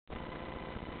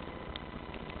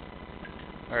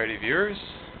Alrighty, viewers.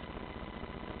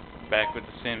 Back with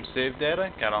the same save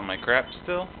data. Got all my crap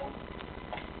still.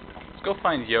 Let's go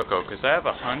find Yoko, because I have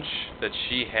a hunch that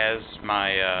she has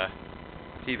my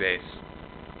T-base.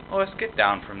 Oh, let's get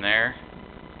down from there.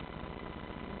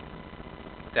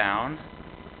 Down.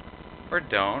 Or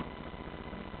don't.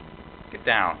 Get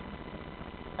down.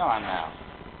 Come on now.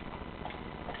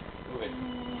 Move it.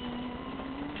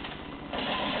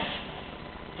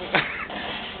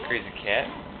 Crazy cat.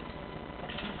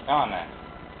 Come on then.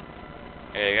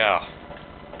 There you go.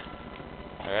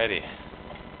 Alrighty.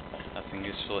 Nothing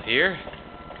useful here.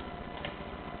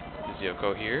 Is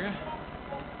Yoko here?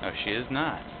 No, she is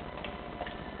not.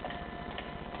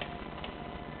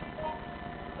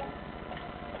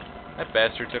 That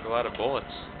bastard took a lot of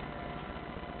bullets.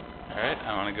 Alright,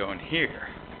 I want to go in here.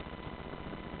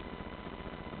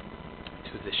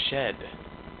 To the shed.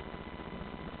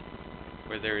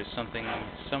 Where there is something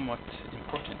somewhat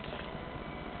important.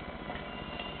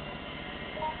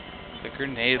 The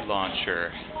grenade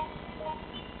launcher.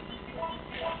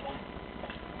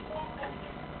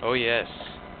 Oh yes.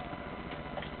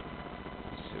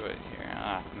 Let's see what here.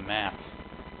 Ah, map.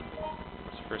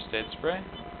 It's first aid spray.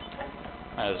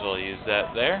 Might as well use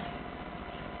that there.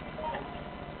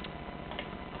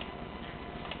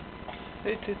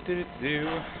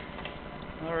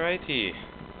 Alrighty.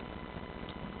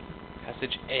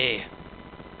 Passage A.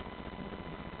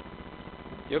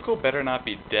 Yoko better not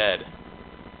be dead.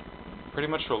 Pretty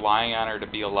much relying on her to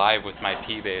be alive with my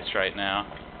P-base right now.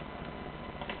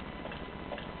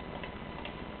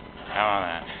 Come on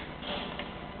that.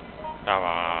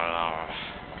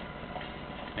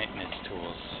 Maintenance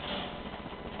tools.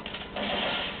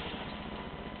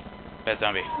 Bad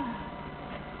zombie.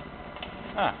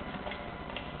 Ah.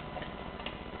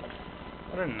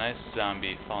 What a nice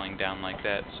zombie falling down like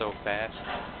that so fast.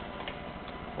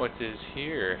 What is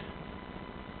here?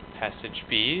 Passage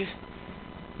B?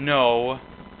 No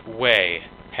way.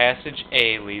 Passage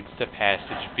A leads to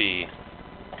Passage B.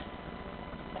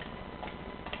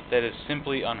 That is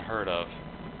simply unheard of.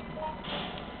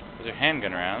 Those are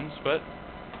handgun rounds, but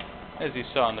as you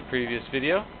saw in the previous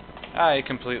video, I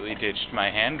completely ditched my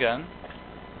handgun.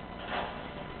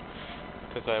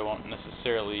 Because I won't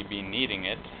necessarily be needing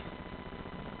it,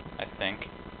 I think.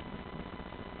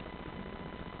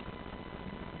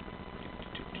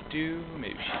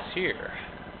 Maybe she's here.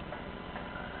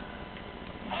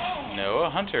 No, a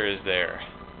hunter is there.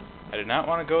 I did not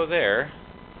want to go there.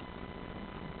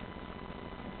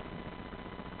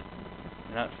 I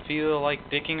do not feel like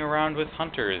dicking around with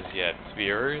hunters yet,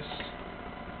 viewers.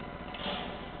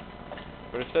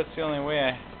 But if that's the only way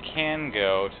I can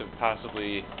go to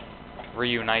possibly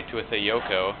reunite with a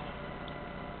Yoko...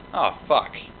 Oh,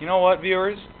 fuck. You know what,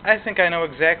 viewers? I think I know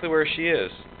exactly where she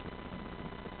is.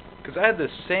 Because I had the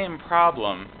same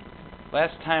problem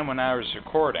last time when I was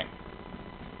recording.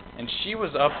 And she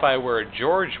was up by where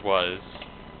George was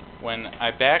when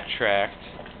I backtracked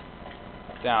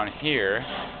down here.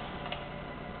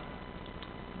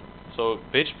 So,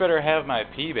 bitch better have my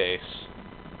P-base.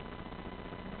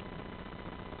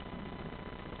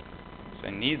 So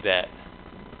I need that.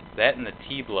 That and the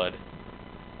T-blood.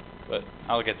 But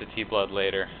I'll get the T-blood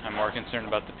later. I'm more concerned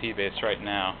about the P-base right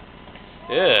now.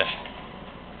 Ugh.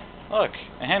 Look,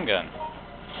 a handgun.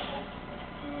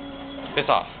 Piss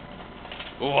off.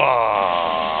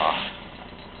 Whoa.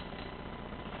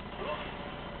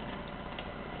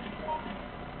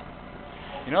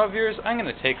 You know what, viewers? I'm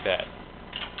going to take that.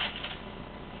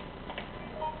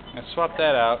 I'm going to swap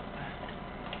that out.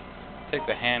 Take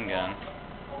the handgun.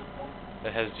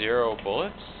 That has 0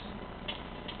 bullets.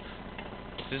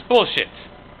 This is bullshit.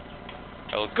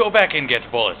 I will go back and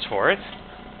get bullets for it.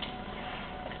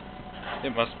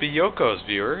 It must be Yoko's,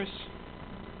 viewers.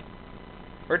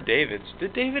 Or David's.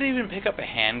 Did David even pick up a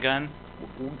handgun?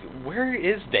 Where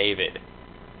is David?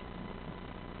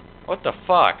 What the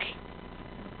fuck?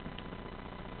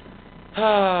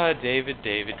 Ah, David.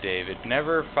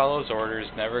 Never follows orders,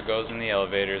 never goes in the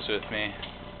elevators with me.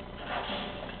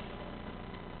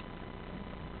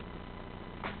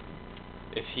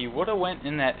 If he would have went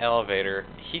in that elevator,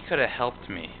 he could have helped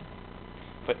me.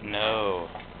 But no,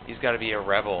 he's got to be a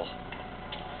rebel.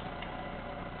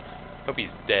 Hope he's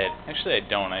dead. Actually, I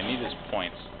don't. I need his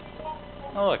points.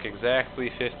 Oh, look,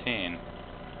 exactly 15.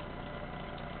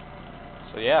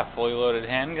 So yeah, fully loaded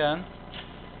handgun.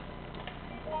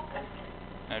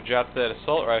 I dropped that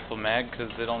assault rifle mag because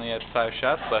it only had 5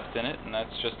 shots left in it, and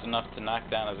that's just enough to knock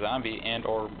down a zombie and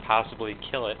or possibly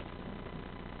kill it.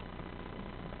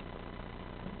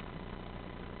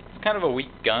 It's kind of a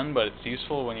weak gun, but it's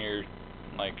useful when you're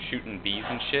like shooting bees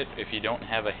and shit if you don't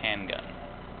have a handgun.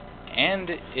 And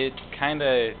it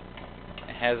kinda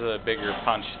has a bigger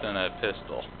punch than a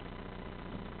pistol.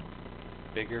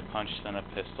 Bigger punch than a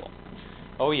pistol.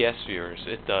 Oh yes, viewers,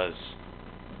 it does.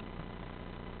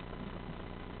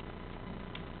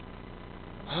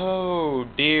 Oh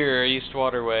dear, East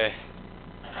Waterway.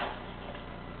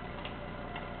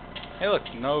 Hey look,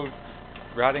 no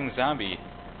rotting zombie.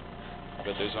 I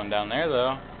bet there's one down there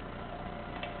though.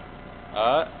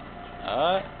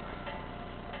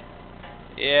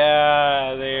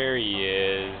 Yeah, there he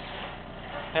is.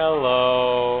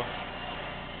 Hello.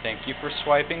 Thank you for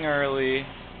swiping early.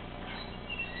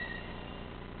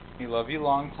 We love you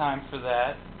long time for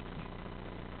that.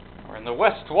 We're in the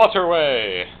West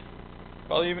Waterway.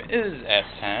 Volume is at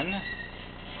 10.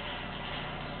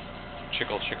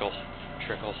 Trickle, trickle,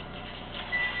 trickle.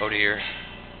 Oh dear.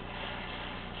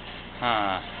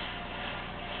 Huh.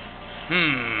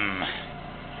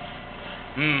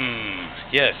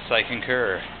 Yes, I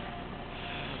concur.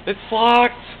 It's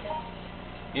locked!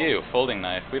 Ew, folding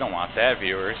knife. We don't want that,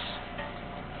 viewers.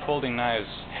 Folding knives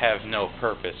have no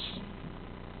purpose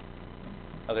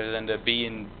other than to be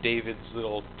in David's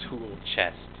little tool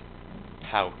chest,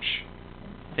 pouch,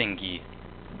 thingy.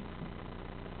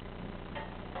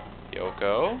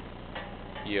 Yoko?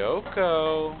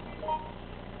 Yoko?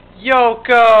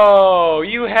 Yoko!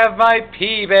 You have my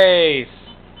P-base!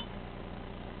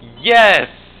 Yes!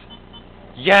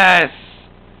 Yes!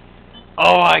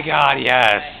 Oh my god,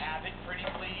 yes!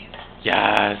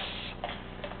 Yes!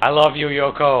 I love you,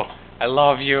 Yoko! I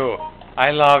love you!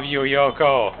 I love you,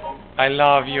 Yoko! I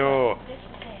love you!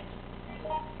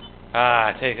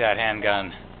 Ah, take that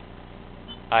handgun.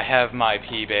 I have my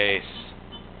P-base.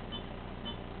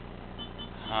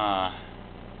 Huh.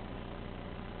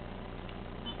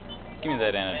 Give me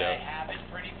that antidote.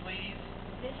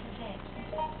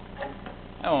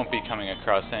 I won't be coming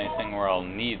across anything where I'll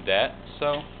need that,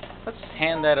 so let's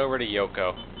hand that over to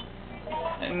Yoko.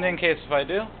 And in case if I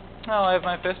do, I'll have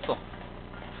my pistol.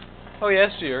 Oh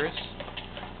yes, viewers.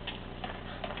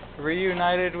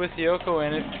 Reunited with Yoko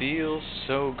and it feels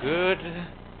so good.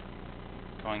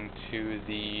 Going to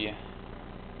the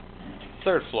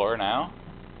 3rd floor now.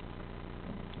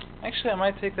 Actually, I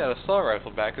might take that assault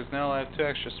rifle back, because now I have 2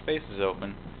 extra spaces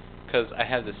open. Because I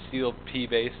have the sealed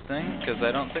P-base thing, because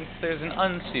I don't think there's an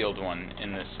unsealed one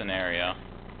in this scenario.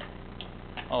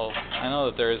 Oh, I know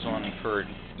that there is one for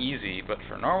easy, but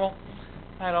for normal,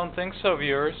 I don't think so,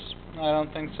 viewers. I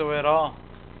don't think so at all.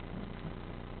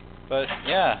 But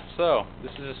yeah, so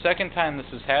this is the 2nd time this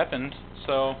has happened,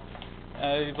 so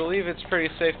I believe it's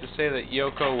pretty safe to say that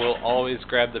Yoko will always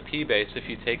grab the P-base if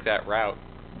you take that route.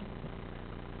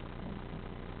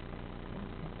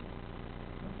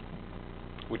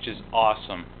 Which is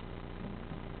awesome.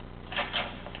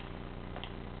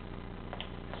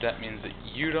 That means that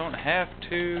you don't have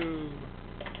to.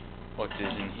 What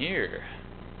is in here?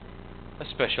 A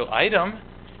special item?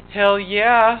 Hell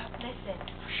yeah! Listen.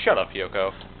 Shut up,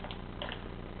 Yoko.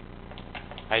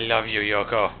 I love you,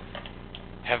 Yoko.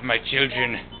 Have my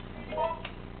children.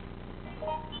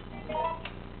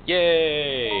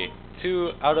 Yay!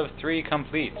 2 out of 3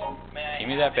 complete. Give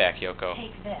me that back, Yoko.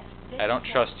 Take this. I don't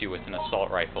trust you with an assault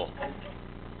rifle.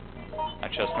 I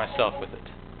trust myself with it.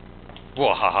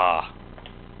 Wahaha!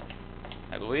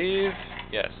 I believe,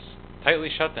 yes. Tightly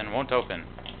shut then won't open.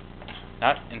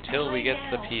 Not until we get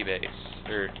the P-base.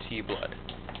 Or T-blood.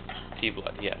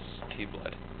 T-blood, yes.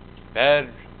 T-blood.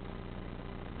 Bed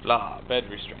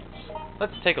restraints.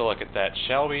 Let's take a look at that,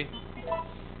 shall we?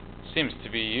 Seems to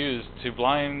be used to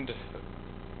bind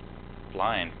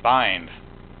violent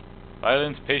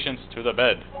patients to the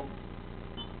bed.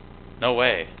 No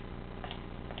way.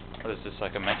 What is this,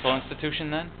 like a mental institution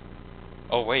then?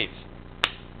 Oh wait.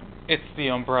 It's the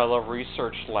Umbrella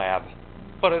Research Lab.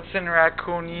 But it's in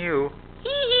Raccoon U.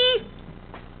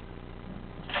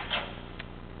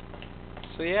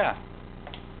 So yeah.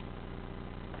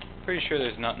 Pretty sure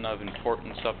there's nothing of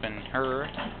importance up in her.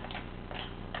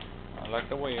 I like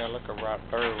the way I look right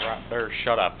there.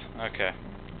 Shut up. Okay.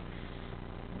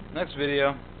 Next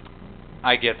video.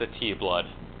 I get the T-blood.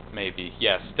 Maybe.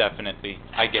 Yes, definitely.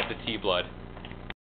 I get the T-blood.